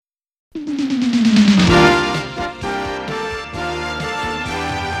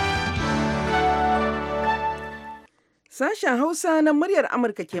Sashen Hausa na muryar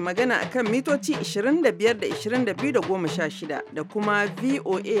Amurka ke magana akan mitoci 25 da 22 da 16 da kuma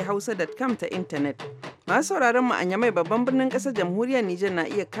voahausa.com ta intanet. Masu sauraron mu a Yamai babban birnin ƙasar jamhuriyar Nijar na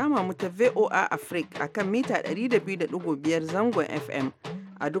iya kama mu ta VOA Africa akan mita 102.5 zangon FM.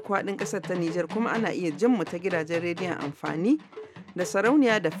 A duk faɗin ƙasar ta Nijar kuma ana iya jin mu ta gidajen rediyon amfani da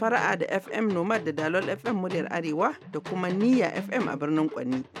sarauniya da fara'a da FM Nomad da Dalol FM muryar Arewa da kuma Niyya FM a birnin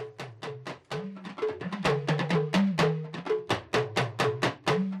Kwanni.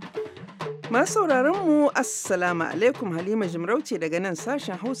 Masu sauraron mu Assalamu alaikum, Halima Jimarauce daga nan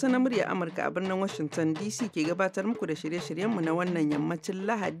sashen Hausa na murya Amurka a birnin Washington DC ke gabatar muku da shirye-shiryenmu na wannan yammacin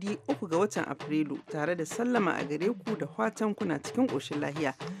Lahadi 3 ga watan Afrilu tare da sallama a gare ku da fatan kuna cikin ƙoshin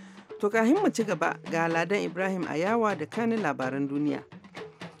lahiya. To kahin mu ci gaba ga Ladan Ibrahim Ayawa da kanin labaran duniya.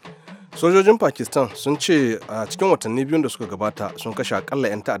 Sojojin Pakistan sun ce a cikin watanni biyun da suka gabata sun kashe akalla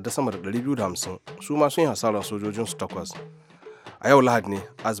 'yan ta'adda sama da 250, su ma sun yi hasarar sojojinsu 8. A yau Lahadi ne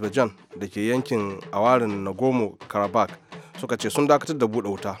Azerbaijan da ke yankin awarin Nagorno-Karabakh suka ce sun dakatar da buɗe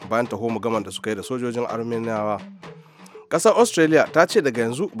wuta bayan taho gaman da suka yi da sojojin Armeniyawa. Ƙasar Australia ta ce daga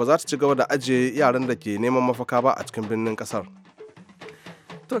yanzu ba za ta ci gaba da ajiye yaran da ke neman mafaka ba a cikin birnin ƙasar.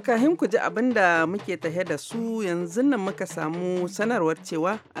 To kahin ku ji abin da muke tahe da su yanzu nan muka samu sanarwar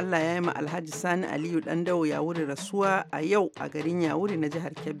cewa Allah ya yi ma Alhaji Sani Aliyu Ɗandawo Yawuri rasuwa a yau a garin Yawuri na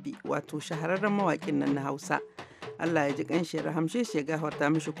jihar Kebbi, wato shahararren mawaƙin nan na Hausa. Allah ya ji kanshi ya rahamshe shi ya gafarta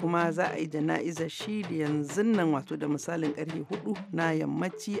mishi, kuma za a yi jana'izar shi da yanzu nan wato da misalin karfe 4 na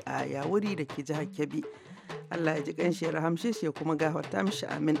yammaci a Yawuri da ke jihar Kebbi. Allah ya ji kanshi ya rahamshe shi ya kuma gafarta mishi,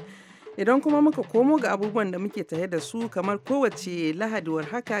 amin. Idan kuma muka komo ga abubuwan da muke tahe da su, kamar kowace lahadiwar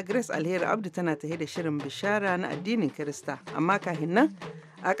haka Grace Alheri Abdu tana tahe da shirin bishara na addinin Kirista, amma kahin nan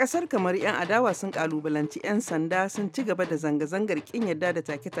a ƙasar kamar 'yan adawa sun kalubalanci 'yan sanda sun ci gaba da zanga-zangar kin yadda da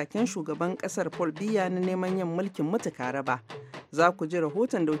take-taken shugaban ƙasar Paul Biya na neman yin mulkin mutuka raba. Za ku ji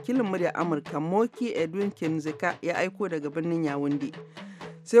rahoton da wakilin murya Amurka Moki Edwin Kimzika ya aiko daga birnin Yawundi.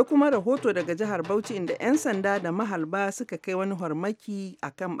 Sai kuma rahoto daga jihar Bauchi inda 'yan sanda da mahalba suka kai wani farmaki a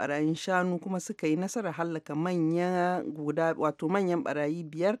kan barayin shanu kuma suka yi nasarar hallaka manyan barayi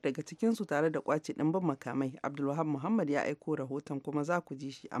 5 daga cikinsu tare da kwace ɗimbin makamai. Abdulwahab Muhammad ya aiko rahoton kuma za ku ji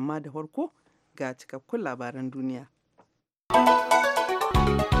shi, amma da farko ga cikakkun labaran duniya.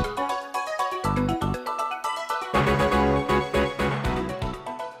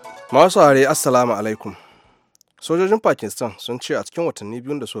 Masu hare Assalamu alaikum. Sojojin Pakistan sun ce a cikin watanni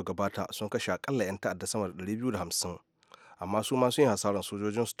biyun da suka gabata sun kashe akalla 'yan ta'adda sama da 250, amma su ma sun yi hasarar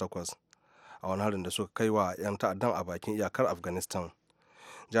sojojinsu 8 a wani harin da suka kai wa 'yan ta'addan a bakin iyakar Afghanistan.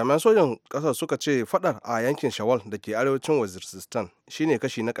 Jami'an sojan ƙasar suka ce fadar a yankin Shawal da ke arewacin Waziristan shine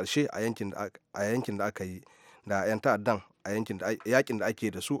kashi na ƙarshe a yankin da aka yi da 'yan ta'addan a yakin da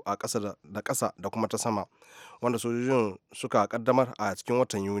ake da su a ƙasa da kuma ta sama, wanda sojojin suka kaddamar a cikin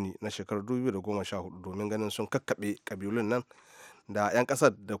watan Yuni na shekarar 2014 domin ganin sun kakkaɓe ƙabilun nan da 'yan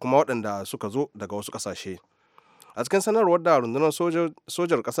ƙasar da kuma waɗanda suka zo daga wasu ƙasashe. A cikin sanarwar da rundunar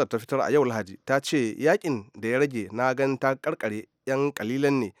sojar ƙasar ta fitar a yau Lahadi, ta ce yakin da ya rage na ganin ta karkare 'yan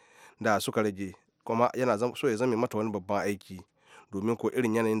kalilan ne da suka rage, kuma yana so ya zame mata wani babban aiki, domin ko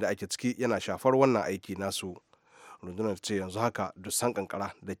irin yanayin da ake ciki yana shafar wannan aiki nasu. Rundunar ce yanzu haka dusan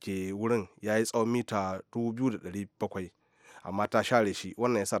kankara da ke wurin ya yi tsawon mita 2,700, amma ta share shi,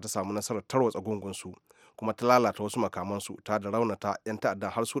 wannan yasa ta samu nasarar tarwatsa gungunsu kuma ta lalata wasu makamansu ta da raunata 'yan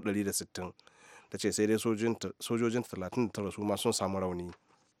ta'addan har su 160. Ta ce sai dai sojojin 39 su ma sun samu rauni.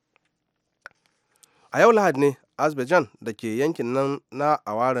 A yau Lahadi ne Azerbaijan da ke yankin nan na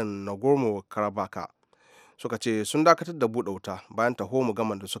awarin Nagorno-Karabakh suka ce sun dakatar da buɗe wuta bayan taho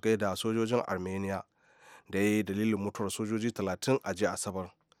gaman da suka yi da sojojin Armenia da ya yi dalilin mutuwar sojoji 30 a jiya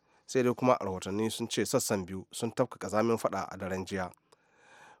Asabar. Sai dai kuma rahotanni sun ce sassan biyu sun tafka kazamin fada a daren jiya.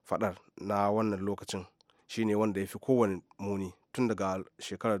 Fadar na wannan lokacin shine wanda ya fi kowane muni tun daga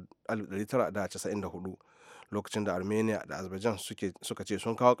shekarar 1994, lokacin da Armenia da Azerbaijan suka ce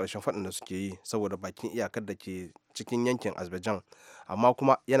sun kawo ƙarshen faɗin da suke yi saboda bakin iyakar da ke cikin yankin Azerbaijan, amma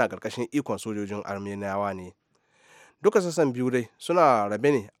kuma yana ƙarƙashin ikon sojojin Armeniyawa ne. Duka sassan biyu dai suna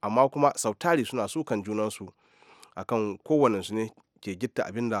rabe ne, amma kuma sautari suna sukan junansu akan kowanensu ne ke gitta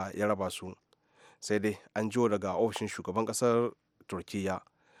abin da ya raba su. Sai dai an jiwo daga ofishin shugaban ƙasar Turkiyya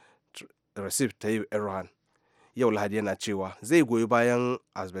Recep Tayyip Erdogan yau Lahadi yana cewa zai goyi bayan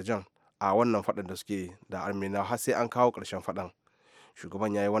Azerbaijan a wannan faɗan da suke da Armenia har sai an kawo ƙarshen faɗan.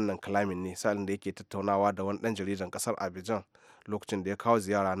 Shugaban ya yi wannan kalamin ne sa'ilin da yake tattaunawa da wani ɗan jaridan ƙasar Azerbaijan lokacin da ya kawo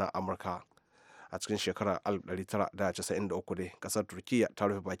ziyara na Amurka. A cikin shekarar 1993 dai ƙasar Turkiyya ta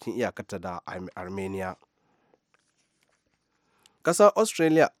rufe bakin iyakarta da Armenia. Ƙasar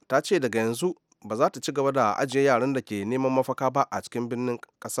Australia ta ce daga yanzu ba za ta ci gaba da ajiye yaran da ke neman mafaka ba a cikin birnin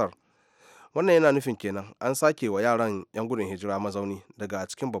kasar. Wannan yana nufin kenan an sake wa yaran 'yan gudun hijira mazauni daga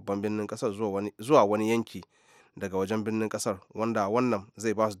cikin babban birnin kasar zuwa wani yanki daga wajen birnin kasar, wanda wannan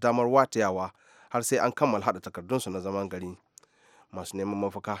zai ba su damar watayawa har sai an kammala hada takardunsu na zaman gari. Masu neman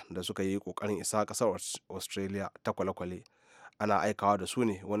mafaka da suka yi kokarin isa kasar Australia ta kwale-kwale ana aikawa da su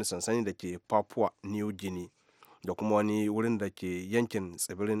ne wani sansani da ke Papua New Guinea da kuma wani wurin da ke yankin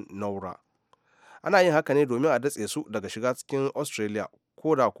tsibirin Naura. Ana yin haka ne domin a datse su daga shiga cikin Australia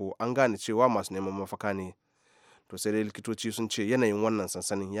ko da ko an gane cewa masu neman mafaka ne. To sai dai likitoci sun ce yanayin wannan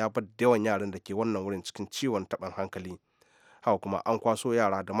sansanin ya bar da yawan yaran da ke wannan wurin cikin ciwon taɓin hankali. Haka kuma an kwaso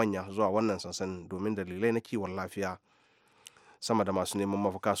yara da manya zuwa wannan sansanin domin dalilai na kiwon lafiya. Sama da masu neman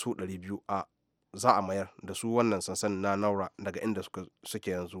mafaka su 200 za a mayar da su wannan sansanin na Naura daga inda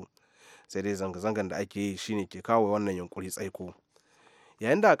suke yanzu. Sai dai zanga-zangan da ake yi shine ke kawo wannan yunkuri tsaiko.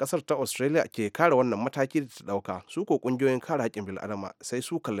 Yayin da kasar ta Australia ke kare wannan mataki da ta dauka, su ko kungiyoyin kare haƙƙin bil'adama sai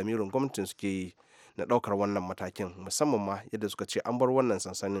su lamirin gwamnatin suke yi na daukar wannan matakin, musamman ma yadda suka ce an bar wannan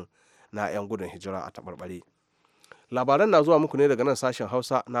sansanin na 'yan gudun hijira a taɓarɓare. Labaran na zuwa muku ne daga nan sashen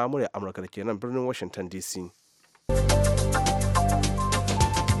Hausa na murya Amurka da ke nan birnin Washington DC.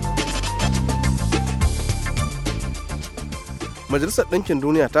 Majalisar Ɗinkin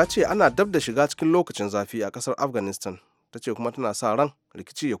Duniya ta ce ana dab da shiga cikin lokacin zafi a ƙasar Afghanistan. Ta ce kuma tana sa ran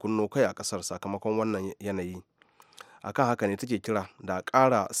rikici ya kunno kai a ƙasar sakamakon wannan yanayi. Akan haka ne take kira da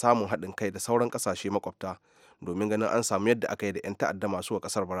ƙara samun haɗin kai da sauran ƙasashe makwabta domin ganin an samu yadda aka yi da 'yan ta'adda masu wa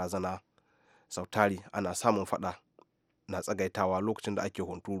ƙasar barazana. Sautari ana samun faɗa na tsagaitawa lokacin da ake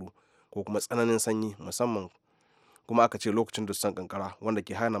hunturu ko kuma tsananin sanyi, musamman kuma aka ce lokacin dusan kankara wanda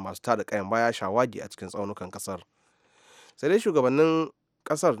ke hana masu tada kayan baya shawagi a cikin tsaunukan ƙasar. Sai dai shugabannin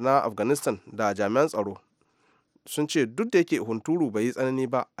ƙasar na Afghanistan da jami'an tsaro sun ce duk da yake hunturu bai yi tsanani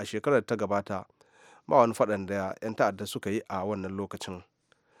ba a shekarar ta gabata, ba wani faɗan da 'yan ta'adda suka yi a wannan lokacin.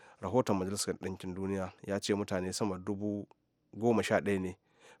 Rahoton Majalisar Ɗinkin Duniya ya ce mutane sama 11,000 ne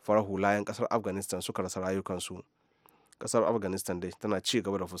farar hula 'yan ƙasar Afghanistan suka rasa rayukansu. Ƙasar Afghanistan dai tana ci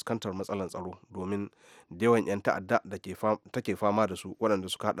gaba da fuskantar matsalar tsaro domin da yawan 'yan ta'adda da take fama da su waɗanda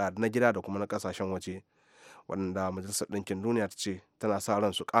suka haɗa na gida da kuma na ƙasashen waje, waɗanda Majalisar Ɗinkin Duniya ta ce tana sa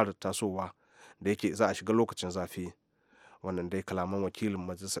ran su ƙara tasowa da yake za a shiga lokacin zafi. Wannan dai kalaman wakilin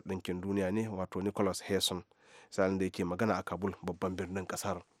Majalisar Ɗinkin Duniya ne, wato Nicholas Hayson, sa'in da yake magana a Kabul, babban birnin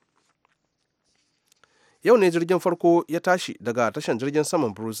ƙasar. Yau ne jirgin farko ya tashi daga tashar jirgin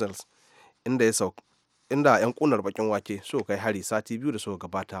saman Brussels inda 'yan kunar bakin wake suka kai hari sati biyu da suka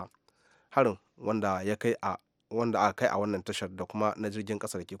gabata. Harin wanda aka kai a wannan tashar da kuma na jirgin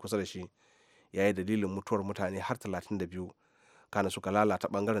ƙasa da ke kusa da shi ya yi dalilin mutuwar mutane har 32, kana suka lalata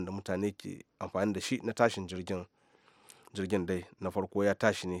bangaren da mutane ke amfani da shi na tashin jirgin dai na farko ya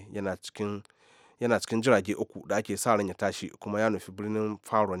tashi ne yana cikin jirage uku da ake sa ran ya tashi kuma ya nufi birnin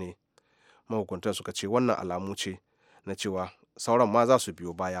faru ne. Mahukuntan suka ce wannan alamu ce na cewa sauran ma za su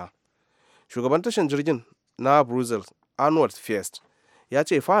biyo baya. Shugaban tashin jirgin na Brussels, Arnold Fiest, ya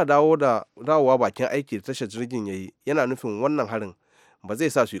ce fara dawowa bakin aiki da tashar jirgin ya yi yana nufin wannan harin ba zai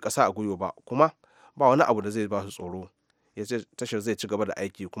sa su yi ƙasa a gwiwa ba, kuma ba wani abu da zai ba su tsoro. Ya ce tashar zai ci gaba da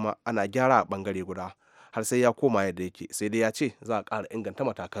aiki kuma ana gyara a bangare guda har sai ya koma yadda yake, sai dai ya ce za a ƙara inganta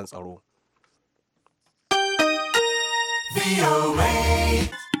matakan tsaro.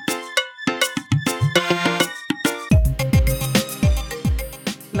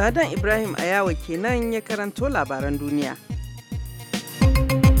 Ladan Ibrahim Ayawa kenan ya karanto labaran duniya.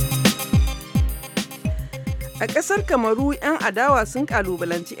 A ƙasar Kamaru, 'yan adawa sun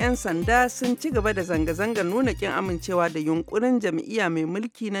ƙalubalanci 'yan sanda sun ci gaba da zanga-zangar nuna ƙin amincewa da yunkurin jam'iyya mai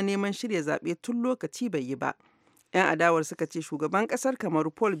mulki na neman shirya zaɓe tun lokaci bai yi ba. 'Yan adawar suka ce shugaban ƙasar Kamaru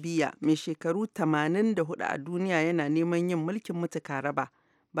Paul Biya mai shekaru 84 a duniya yana neman yin mulkin mutuka raba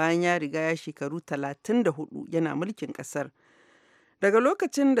bayan ya riga ya shekaru 34 yana mulkin ƙasar. Daga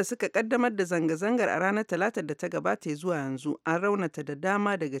lokacin da suka kaddamar da zanga-zangar a ranar Talatar da ta gabata zuwa yanzu, an raunata da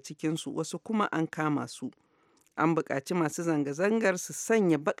dama daga cikinsu, wasu kuma an kama su. An buƙaci masu zanga-zangar su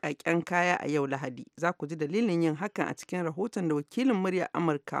sanya baƙaƙen kaya a yau Lahadi. Za ku ji dalilin yin hakan a cikin rahoton da wakilin muryar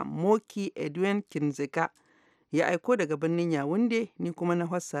Amurka Moki Edwin Kinzeka ya aiko daga birnin Yawunde, ni kuma na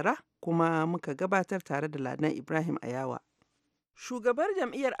fassara kuma muka gabatar tare da Ladan Ibrahim Ayawa. Shugabar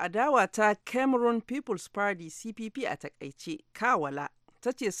jam'iyyar adawa ta Cameroon People's Party (CPP) a takaice, Kawala,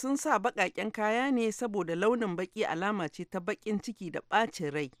 ta ce sun sa baƙaƙen kaya ne saboda launin baƙi alama ce ta baƙin ciki da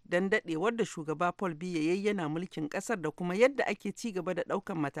ɓacin rai don daɗewar da shugaba Paul Biya yayi yana mulkin ƙasar da kuma yadda ake ci gaba da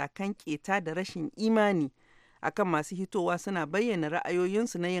ɗaukan matakan ƙeta da rashin imani akan masu hitowa suna bayyana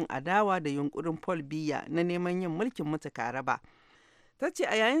ra'ayoyinsu na yin adawa da yunkurin Paul Biya na neman yin mulkin mutuka raba. Ta ce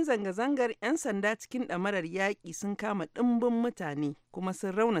a yayin zanga-zangar 'yan sanda cikin ɗamarar yaƙi sun kama ɗimbin mutane kuma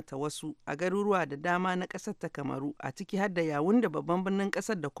sun raunata wasu a garuruwa da dama na ƙasar ta Kamaru, a ciki har da Yawunde babban birnin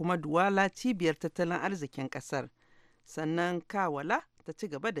ƙasar da kuma Duwala cibiyar tattalin arzikin ƙasar. Sannan Kawala ta ci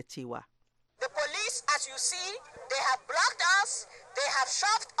gaba da cewa. The police, as you see, they have blocked us, they have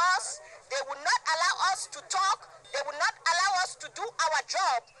shoved us, they will not allow us to talk, they will not allow us to do our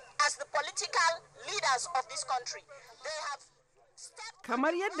job as the political leaders of this country. They have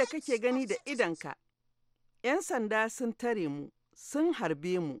Kamar yadda kake gani da idanka, 'yan sanda sun tare mu, sun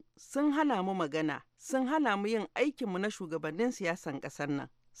harbe mu, sun hana mu magana, sun hana mu yin aikinmu na shugabannin siyasan ƙasar nan,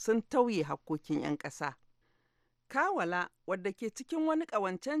 sun tauye hakkokin 'yan ƙasa. Kawala, wadda ke cikin wani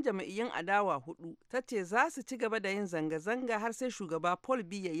ƙawancen jama'iyyun adawa hudu, ta ce za su ci gaba da yin zanga-zanga har sai shugaba Paul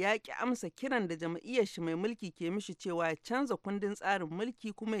Biya ya ƙi amsa kiran da jama'iyyar shi mai mulki ke mishi cewa ya canza kundin tsarin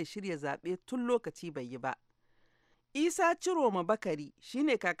mulki kuma ya shirya zaɓe tun lokaci bai yi ba. Isa Ciroma Bakari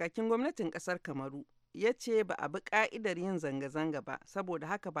shine kakakin gwamnatin ƙasar Kamaru, ya ce ba a bi ƙa'idar yin zanga-zanga ba, saboda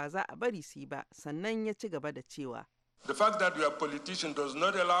haka ba za a bari su yi ba, sannan ya ci gaba da cewa. The fact that you are a politician does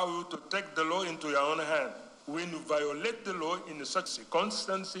not allow you to take the law into your own hand. When you violate the law in such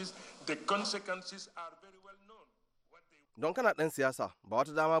circumstances, the consequences are very well known. Don kana ɗan siyasa ba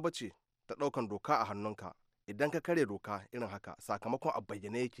wata dama ba ce ta ɗaukan doka a hannunka. Idan ka karya doka irin haka sakamakon a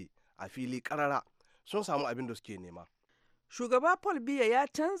bayyane yake a fili ƙarara sun samu abin da suke nema. Shugaba Paul Biya ya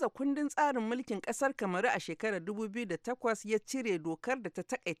canza kundin tsarin mulkin ƙasar Kamaru a shekarar 2008 ya cire dokar da ta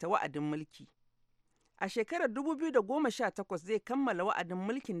takaita wa'adin mulki. A shekarar 2018 zai kammala wa'adin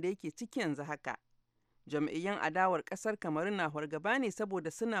mulkin da yake ciki yanzu haka. Jam'iyyan adawar ƙasar Kamaru na fargaba ne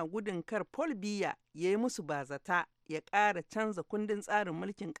saboda suna gudun kar Paul Biya ya yi musu bazata ya ƙara canza kundin tsarin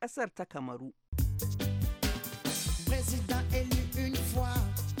mulkin ƙasar ta Kamaru. Président élu une fois,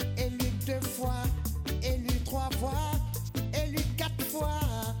 élu deux fois, élu trois fois, élu quatre fois,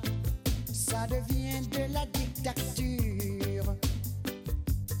 ça devient de la dictature.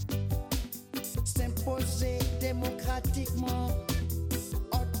 S'imposer démocratiquement,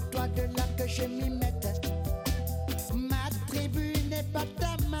 au-delà de là que je m'y mette. Ma tribu n'est pas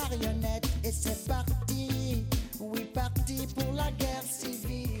ta marionnette et c'est parti, oui parti pour la guerre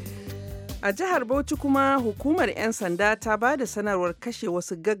civile. A jihar Bauchi kuma hukumar 'yan sanda ta ba da sanarwar kashe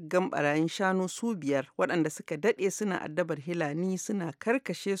wasu gaggan barayin shanu su 5 waɗanda suka daɗe suna addabar Hilani suna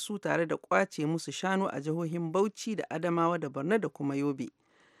karkashe su tare da ƙwace musu shanu a jihohin Bauchi da Adamawa da Borno da kuma Yobe.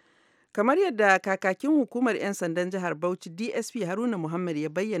 Kamar yadda kakakin hukumar 'yan sandan jihar Bauchi DSP Haruna Muhammad ya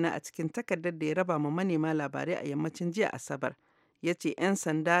bayyana a cikin takardar da ya raba ma manema labarai a yammacin jiya Asabar, ya ce 'yan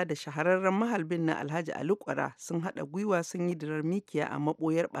sanda da shahararren mahalbin na Alhaji Ali Kwara sun haɗa gwiwa sun yi dirar mikiya a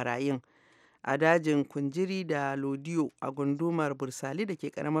maɓoyar ɓarayin a dajin Kunjiri da Lodiyo a gundumar Bursali da ke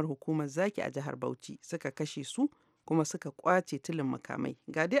karamar hukumar Zaki a jihar Bauchi suka kashe su kuma suka kwace tilin makamai.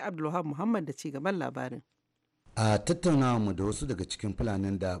 Ga dai Abdulwahab Muhammad da ci gaban labarin. A tattaunawa mu da wasu daga cikin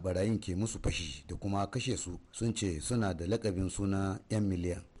fulanin da barayin ke musu fashi da kuma kashe su sun ce suna da lakabin suna 'yan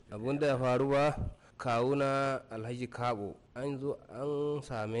miliyan. Abun da ya faru ba kawuna Alhaji Kabo an zo an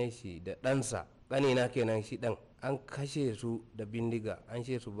same shi da ɗansa ƙanina kenan shi ɗan an kashe su da bindiga an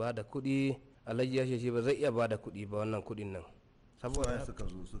ce su ba da kuɗi. Alhaji ya shi ba zai iya ba da kuɗi ba wannan kuɗin nan saboda suka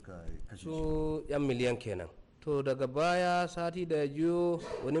zo suka kashe su 'yan miliyan kenan. To daga baya sati da jiyo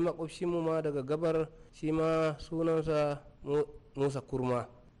wani makwabcinmu ma daga gabar shi ma sunansa Musa Kurma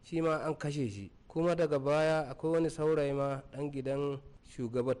shi ma an kashe shi, kuma daga baya akwai wani saurayi ma dan gidan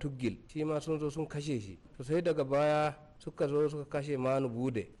shugaba Tuggil shi ma sun zo sun kashe shi. To sai daga baya suka zo suka kashe Manu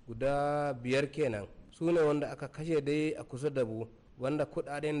Bude guda 5 kenan, su ne wanda aka kashe dai a kusa da bu wanda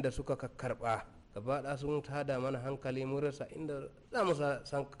kudaden da suka karba gaba da sun tada mana hankali mun rasa inda za mu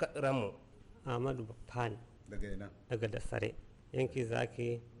san ranmu. Ahmadu Bafani daga ina daga Dasare yanki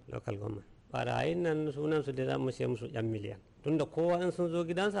Zaki local government. Barayin nan sunan su da za mu ce musu 'yan miliyan, tunda kowa in sun zo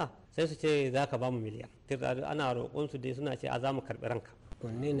gidansa sai su ce za ka ba mu miliyan. Ana roƙon su dai suna ce a za mu karɓi ranka.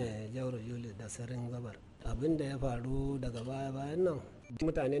 Kunni ne Jauro Juli da Sarin Gabar. Abin da ya faru daga baya-bayan nan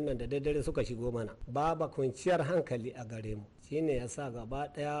mutanen nan da daddare suka shigo mana, babu kwanciyar hankali a gare mu, shine ya sa gaba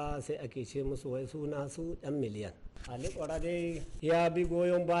daya sai ake ce musu wai suna su 'yan miliyan. Ali Kwara dai ya bi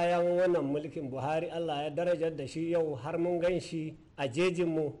goyon bayan wannan mulkin Buhari, Allah ya darajar da shi yau har mun gan shi a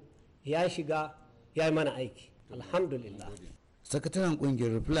jejinmu ya shiga ya yi mana aiki, alhamdulillah. Sakataren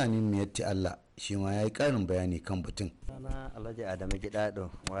kungiyar Fulani Miyatti Allah shi ma ya yi karin bayani kan batun. Sana Alhaji Adamu Gidado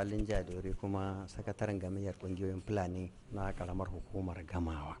walin jadori kuma sakataren gamayyar kungiyoyin Fulani na karamar hukumar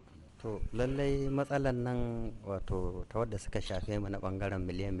Gamawa. To lallai matsalan nan wato ta wadda suka shafe mu na bangaren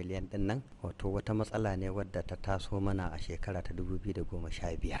miliyan din nan wato wata matsala ne wadda ta taso mana a shekara ta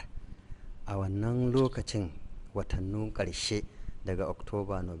 2015. A wannan lokacin watannin karshe daga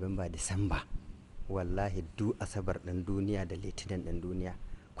oktoba, november, disamba wallahi duk asabar ɗin duniya da litinin ɗin duniya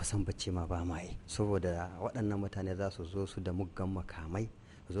kusan bacci ma ba ma yi, saboda waɗannan mutane za su zo su da muggan makamai,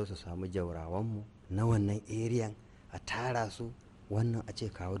 zo su samu jaurawanmu na wannan eriyan a tara su, wannan a ce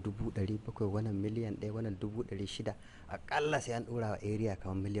kawo 700,000, wannan miliyan 1, wannan 600,000, akalla sai an ɗora wa area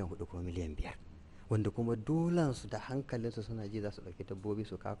kamar miliyan 4 ko miliyan 5, wanda kuma dolansu da hankalinsu suna ji za su ɗauki dabbobi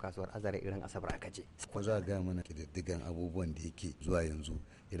su kawo kasuwar azare irin asabar aka je. Ko za a gaya mana ƙididdigan abubuwan da yake zuwa yanzu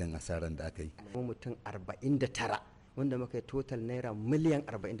irin asaran da aka yi? Mutum 49 wanda muka yi total naira miliyan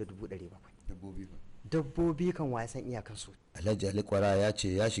 40,700. Dabbobi kan waya san iyakansu. Alhaji Ali Kwara ya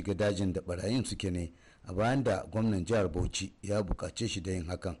ce ya shiga dajin da barayin suke ne a bayan da gwamnan jihar Bauchi ya bukace shi da yin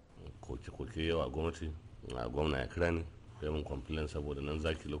hakan. Koke yawa gwamnati, gwamna ya kira ni ya mun complain saboda nan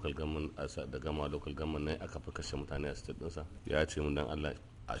zaki local government da gama local government ne aka fi kashe mutane a state ɗinsa. Ya ce mun dan Allah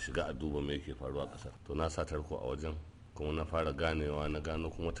a shiga a duba me yake faruwa a ƙasar. To na sa tarko a wajen kuma na fara ganewa, na gano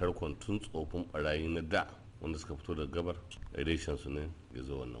kuma tarkon tun tsofin barayi na da wanda suka fito daga gabar irishin su ne ya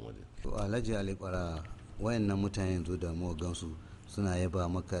zo wannan waje. To Alhaji Ali Kwara, wayannan mutane yanzu da mu gansu suna yaba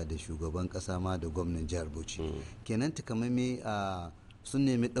maka da shugaban kasa ma da gwamnan jihar Bauchi. Kenan takamaimai a sun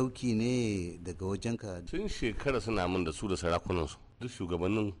nemi dauki ne daga wajenka? Sun shekara suna min da su da sarakunan su, duk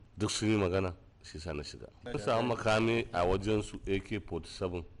shugabannin duk sun yi magana, shi sa na shiga. Sun samu makami a wajen su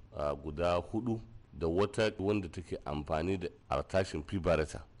AK-47 guda 4 da wata wanda take amfani da tashin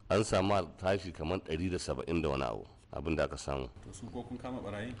fibarata. An samu tashi kamar 170 da wani abu abin da aka samu. To su ko kun kama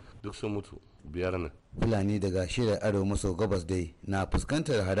barayi? Duk sun mutu, 5 ne. Fulani daga shirin arewa maso gabas dai na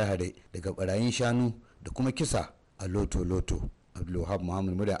fuskantar hare-hare daga barayin shanu da kuma kisa a loto-loto. Abdulwahab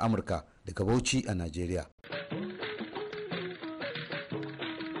Muhammad Murya Amurka daga Bauchi a Najeriya.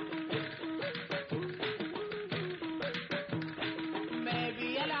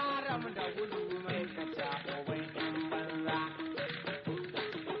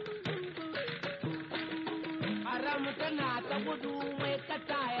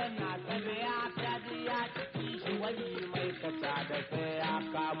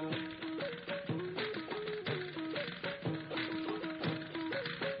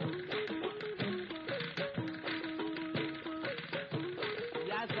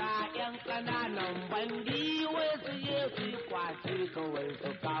 Ƙananan bandi wai su je su yi kwace kawai su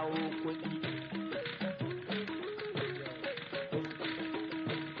kawo kuɗi.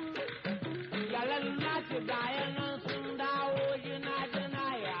 Yalan naci gaya nan sun dawo jina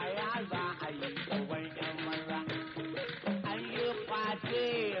yaya za a yi gaban 'yan maza. An yi kwace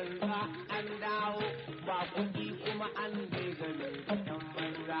yanzu an dawo ba kuɗi kuma an bai gani 'yan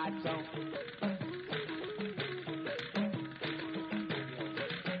maza can.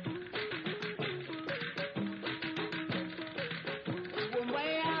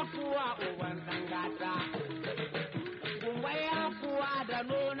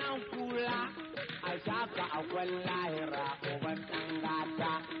 Shaka akwai lahira uban ɗan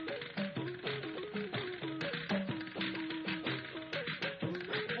gata.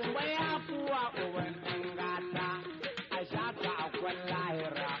 Kuma ya kuwa uban ɗan gata, a shaka akwai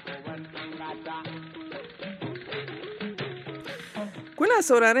lahira uban ɗan gata. Kuna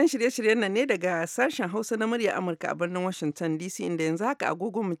sauraron shirye-shiryen nan ne daga sashen Hausa na murya Amurka a birnin Washington DC, inda yanzu haka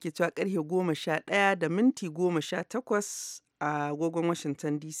agogon muke cewa karfe 11 da minti 18 a agogon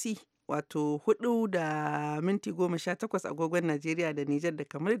Washington DC. Wato 4 da minti 18 agogon Najeriya da Nijar da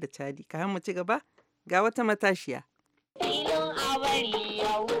kamar da Chadi. Ka mu ci gaba ga wata matashiya. Filin abari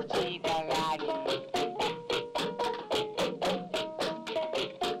ya wuce da rari.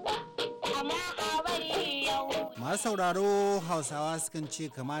 Masu sauraro Hausawa sukan ce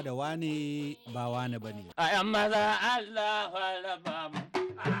kama da wane ba wane ba ne. A yan maza Allah ba mu.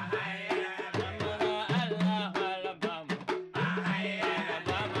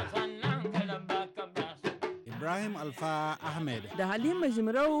 Ibrahim Alfa Ahmed da Halima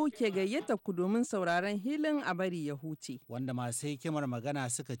Jimrau ke gayyata ku domin sauraron hilin a bari ya huce. Wanda masu hikimar magana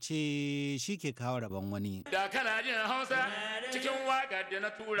suka ce shi ke kawo rabon wani. Da kana jin Hausa cikin waƙar da na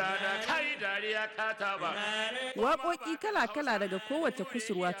tura da kai dariya ka taba. Waƙoƙi kala-kala daga kowace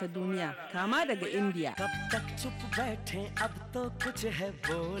kusurwa ta duniya, kama daga India.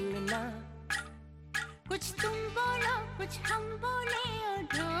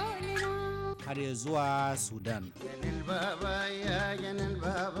 Har ya zuwa Sudan.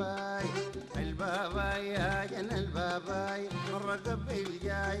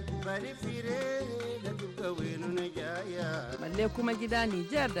 Balle kuma gida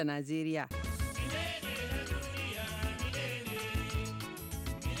Nijar da Najeriya.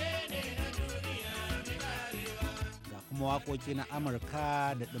 Ga kuma waƙoƙi na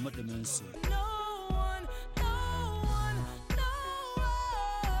Amurka da ɗumi-ɗuminsu.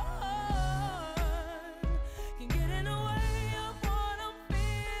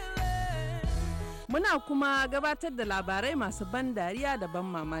 Muna kuma gabatar da labarai masu ban dariya da ban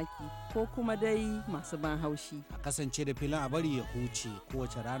mamaki ko kuma dai masu ban haushi. A kasance da filin a bari ya huce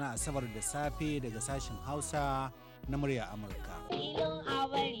kowace rana Asabar da safe daga sashen Hausa na murya Amurka. Filin a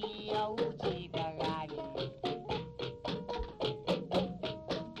bari ya huce da rani.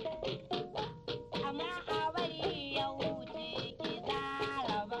 Amma a bari ya huce ki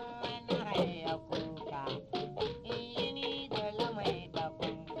tsara ban wani ya kuka. Ini da lamai da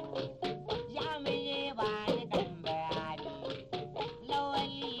kunku. Ya mije ba ni dan bayani.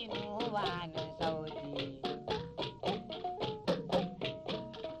 Lawali mu ba ni sauti.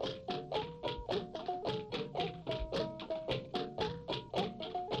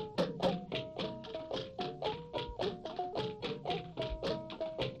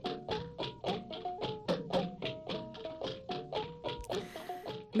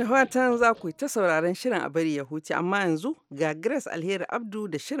 Da fatan za ku yi ta sauraron shirin a bari ya huce amma yanzu ga Grace Alheri Abdu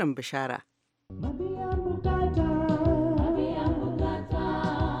da shirin bishara.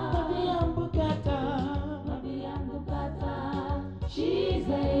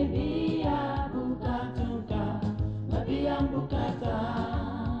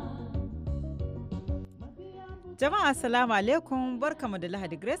 Jama'a assalamu alaikum barkamu da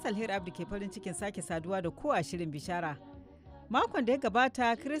Lahadi. Grace Alheri Abdu ke farin cikin sake saduwa da ku a shirin bishara. Makon da ya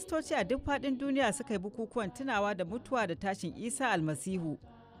gabata, Kiristoci a duk faɗin duniya suka yi bukukuwan tunawa da mutuwa da tashin Isa Almasihu.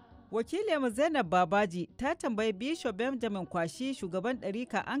 Wakiliyarmu Zainab Babaji ta tambayi Bishop Benjamin Kwashi, shugaban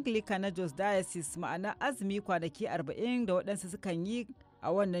ɗarika Anglika na Jos Diocese, ma'ana azumi kwanaki 40 da waɗansu sukan yi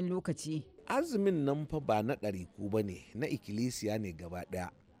a wannan lokaci. Azumin nan fa ba na ɗariku ba ne, na ikkilisiya ne gaba ɗaya,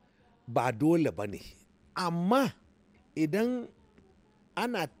 ba dole ba ne. Amma idan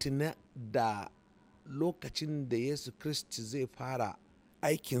ana tuna da lokacin da Yesu Kiristi zai fara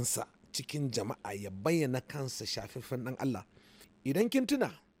aikinsa cikin jama'a ya bayyana kansa shafaffen ɗan Allah. Idan kin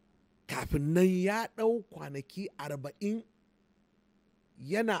tuna, kafin nan ya ɗau kwanaki 40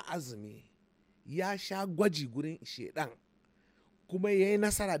 yana azumi, ya sha gwaji gurin shedan, kuma ya yi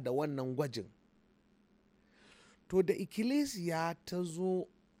nasara da wannan gwajin. To da ikkilisiya ta zo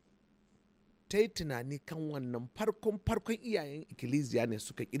ta yi tunani kan wannan farkon iyayen ikkilisiya ne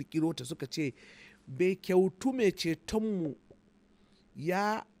suka kirkiro ta, suka ce bai kyautu mai cetonmu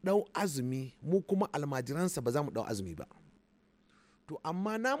ya ɗau azumi mu kuma almajiransa ba za mu ɗau azumi ba. To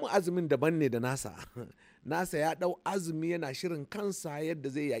amma namu azumin daban ne da nasa. Nasa ya ɗau azumi yana shirin kansa yadda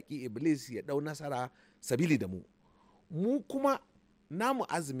zai yaƙi iblis ya ɗau nasara sabili da mu. Mu kuma namu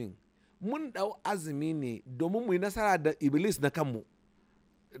azumin mun ɗau azumi ne domin mu yi nasara da iblis na kanmu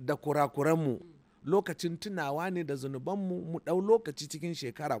da kurakuranmu. Lokacin tunawa ne da zunubanmu, mu ɗau lokaci cikin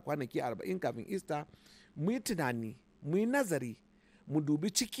shekara kwanaki 40 kafin Ista, mu yi tunani, mu yi nazari, mu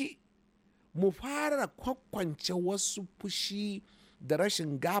dubi ciki, mu fara kwakwance wasu fushi da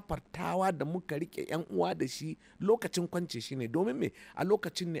rashin gafartawa da muka rike yan uwa da shi. Lokacin kwance shi ne domin me, a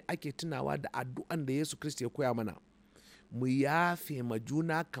lokacin ne ake tunawa da addu'an da Yesu Kiristi ya koya mana, mu yafe ma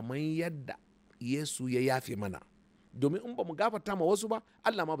juna kamar yadda Yesu ya yafe mana. Domin in ba mu gafarta ma wasu ba,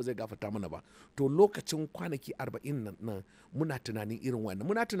 Allah ma ba zai gafarta mana ba. To lokacin kwanaki 40 nan muna tunanin irin wannan,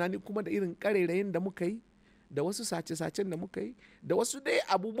 muna tunani kuma da irin karerayin da muka yi, da wasu sace-sacen da muka yi, da wasu dai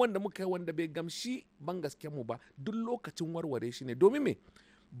abubuwan da muka yi wanda bai gamshi ban gasken mu ba. Duk lokacin warware shi ne. Domin me,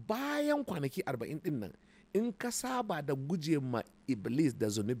 bayan kwanaki 40 din nan, in ka saba da guje ma iblis da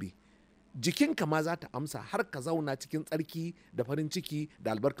zunubi, jikinka ma za ta amsa har ka zauna cikin tsarki da farin ciki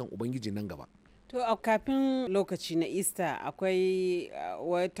da albarkan Ubangiji nan gaba. To a kafin lokaci na Easter akwai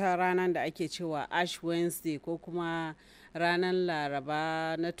wata rana da ake cewa Ash Wednesday ko kuma ranar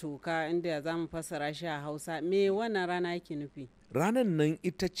Laraba na toka, inda za mu fassara shi a Hausa. Me wannan rana yake nufi? Ranar nan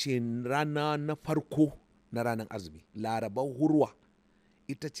ita ce rana na farko na ranar azumi. Laraba hurwa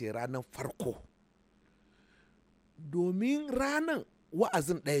ita ce ranar farko. Domin ranar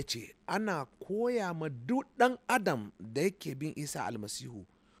wa'azin ɗaya ce, ana koya ma duk ɗan adam da yake bin Isa Almasihu.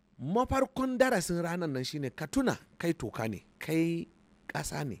 Mafarkon darasin ranar nan shine ka tuna kai toka ne, kai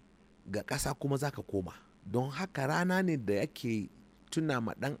ƙasa ne, ga ƙasa kuma za ka koma. Don haka rana ne da yake tuna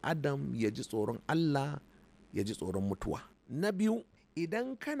ma ɗan adam ya ji tsoron Allah, ya ji tsoron mutuwa. Na biyu,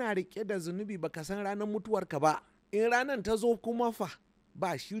 idan kana riƙe da zunubi baka san ranar mutuwarka ba, in ranar ta zo kuma fa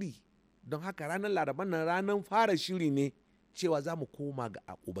ba shiri. Don haka ranar Laraban nan ranar fara shiri ne cewa za mu koma ga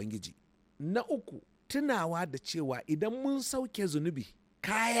Ubangiji. Na uku, tunawa da cewa idan mun sauke zunubi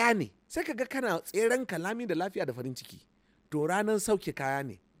kaya ne, sai ka ga kana tseren kalami da lafiya da farin ciki. To ranar sauke kaya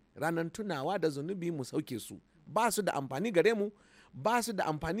ne, ranar tunawa da zunubi mu sauke su. Ba su da amfani gare mu, ba su da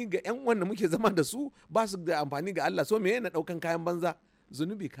amfani ga 'yan wanda muke zama da su, ba su da amfani ga Allah. So me yana ɗaukan kayan banza?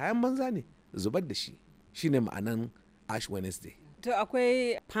 Zunubi kayan banza ne, zubar da shi. Shine ma'anan Ash Wednesday. To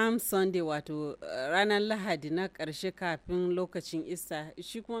akwai Palm Sunday wato ranar Lahadi na ƙarshe kafin lokacin Easter,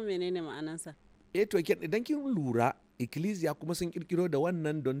 shi kuma menene ma'anansa? To idan kin lura ikkilisiya kuma sun kirkiro da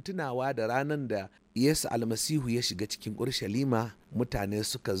wannan don tunawa da ranar da Yesu almasihu ya shiga cikin Urshalima, mutane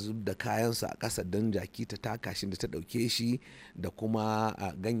suka zub da kayansu a ƙasa don jaki ta taka shi da ta ɗauke shi, da kuma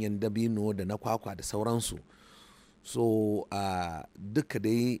ganyen dabino da na kwakwa da sauransu. So duka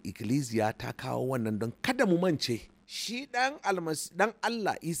dai ikkilisiya ta kawo wannan don kada mu mance shi dan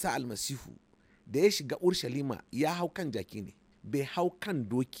Allah Isa almasihu da ya shiga Urshalima ya hau kan jaki ne, bai hau kan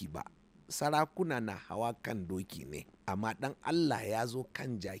doki ba. Sarakuna na hawa kan doki ne, amma dan Allah ya zo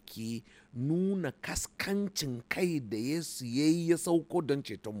kan jaki, nuna kaskancin kai da Yesu ya yi ya sauko don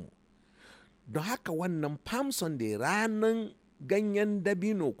cetonmu. Don haka wannan Palm Sunday, ranar ganyen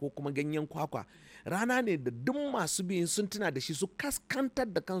dabino ko kuma ganyen kwakwa, rana ne da duk masu biyin sun tuna da shi, su kaskantar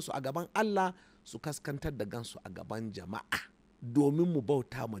da kansu a gaban Allah, su kaskantar da kansu a gaban jama'a, domin mu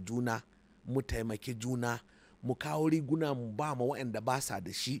bauta ma juna, mu taimaki juna, mu kawo riguna mu ba ma waɗanda ba sa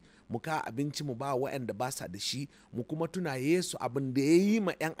da shi, mu kawo abinci mu ba waɗanda ba sa da shi, mu kuma tuna Yesu abin da ya yi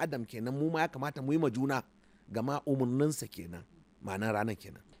ma 'yan adam kenan, mu ma ya kamata mu yi ma juna, gama umarninsa kenan, ma'anar ranar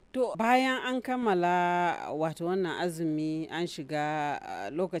kenan. To bayan an kammala wato wannan azumi, an shiga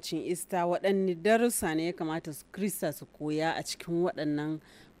lokacin Easter, waɗanne darussa ne ya kamata Krista su koya a cikin waɗannan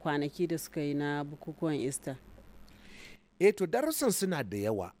kwanaki da suka yi na bukukuwan Easter? To darussan suna da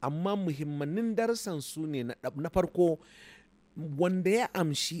yawa, amma muhimmanin darussan su ne na farko, wanda ya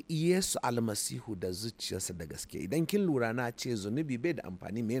amshi Yesu almasihu da zuciyarsa da gaske. Idan kin lura na ce zunubi bai da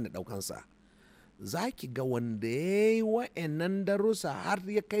amfani, mai na daukansa, za ki ga wanda ya yi wa'annan darussa har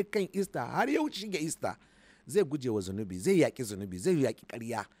ya kai kan Easter, har ya shige Easter, zai guje wa zunubi, zai yaƙi zunubi, zai yaƙi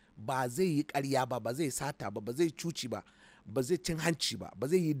ƙarya, ba zai yi ƙarya ba, ba zai sata ba, ba zai cuci ba, ba zai cin hanci ba, ba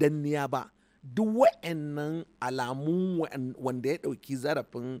zai yi danniya ba. Duk wa'annan alamun wanda ya ɗauki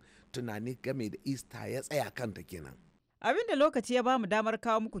zarafin tunani game da Easter ya tsaya kanta kenan. Abin da lokaci ya bamu damar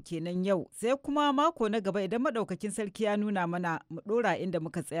kawo muku kenan yau, sai kuma mako na gaba idan madaukakin sarki ya nuna mana mu ɗora inda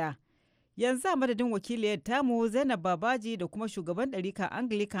muka tsaya. Yanzu a madadin wakiliyar tamu Zainab Babaji da kuma shugaban ɗarika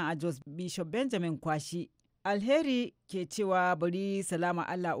Anglican a Jos Bishop Benjamin Kwashi. Alheri ke cewa bari salama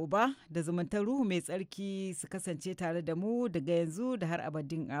Allah Uba da zumuntar Ruhu mai tsarki su kasance tare da mu daga yanzu da har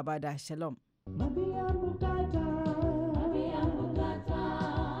abadin abada. Shalom.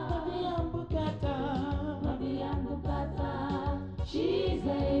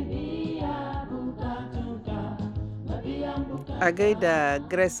 A gaida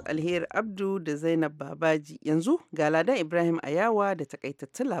Grace Alheri Abdu da Zainab Babaji. Yanzu ga Ladan Ibrahim Ayawa da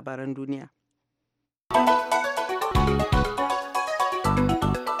takaitattun labaran duniya.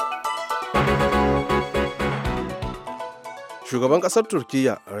 Shugaban kasar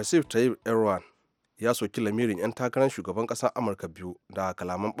Turkiyya Recep Tayyip Erdogan ya soki lamirin 'yan takarar shugaban kasar Amurka biyu da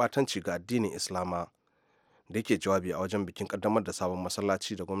kalaman batanci ga addinin Islama da yake jawabi a wajen bikin kaddamar da sabon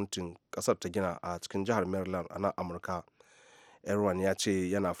masallaci da gwamnatin kasar ta gina a cikin jihar Maryland a nan Amurka. Erdogan ya ce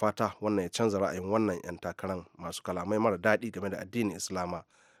yana fata wannan ya canza ra'ayin wannan 'yan takarar masu kalamai mara daɗi game da addinin Islama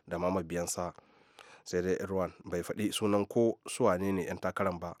da ma mabiyansa. Sai dai Erdogan bai faɗi sunan ko suwane ne 'yan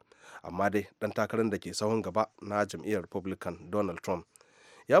takarar ba, amma dai ɗan takarar da ke sahun gaba na jam'iyyar Republican Donald Trump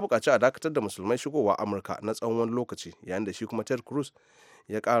ya buƙaci a dakatar da musulmai shigowa Amurka na tsawon wani lokaci, yayin da shi kuma Ted Cruz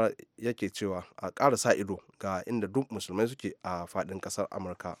yake cewa a ƙara sa ido ga inda duk musulmai suke a faɗin ƙasar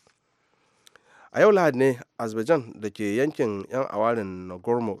Amurka. A yau Lahadi ne Azerbaijan da ke yankin 'yan awarin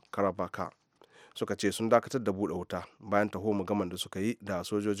Nagorno-Karabakh suka ce sun dakatar da buɗe wuta bayan taho gaman da suka yi da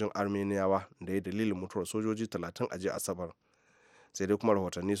sojojin Armeniyawa da ya dalilin mutuwar sojoji 30 a jiya Asabar. Sai dai kuma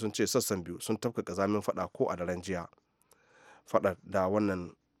rahotanni sun ce sassan biyu sun tafka kazamin fada ko a daren jiya. Fadan na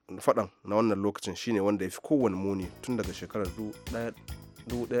wannan lokacin shine wanda ya fi kowane muni tun daga shekarar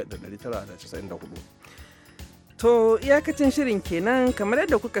 1994. To iyakacin shirin kenan, kamar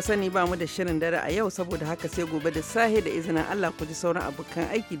yadda kuka sani ba mu da shirin dare a yau, saboda haka sai gobe da sahe da izinin Allah ku ji sauran abokan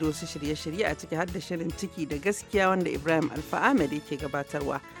aiki da wasu shirye-shirye a ciki har da shirin ciki da gaskiya wanda Ibrahim Alfa Ahmed yake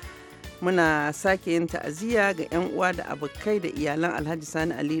gabatarwa. Muna sake yin ta'aziyya ga 'yan uwa da abokai da iyalan Alhaji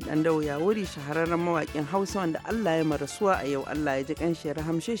Sani Ali Dandawo ya wuri, shahararren mawakin Hausa wanda Allah ya marasuwa a yau. Allah ya ji kanshi ya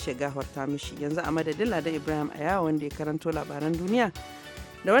rahamshe shi, gafarta mishi. Yanzu a madadin Ladan Ibrahim Ayawa wanda ya karanto labaran duniya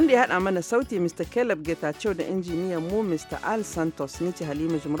da wanda ya hada mana sauti Mr. Caleb Getachew da injiniyan mu Mr. Al Santos, ni ce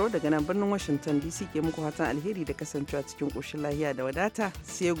Halima Jumro daga nan birnin Washington DC ke muku fatan alheri da kasancewa cikin koshin lahiya da wadata.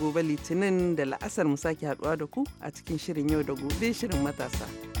 Sai gobe Litinin da la'asar mu sake haduwa da ku a cikin shirin yau da gobe, shirin matasa.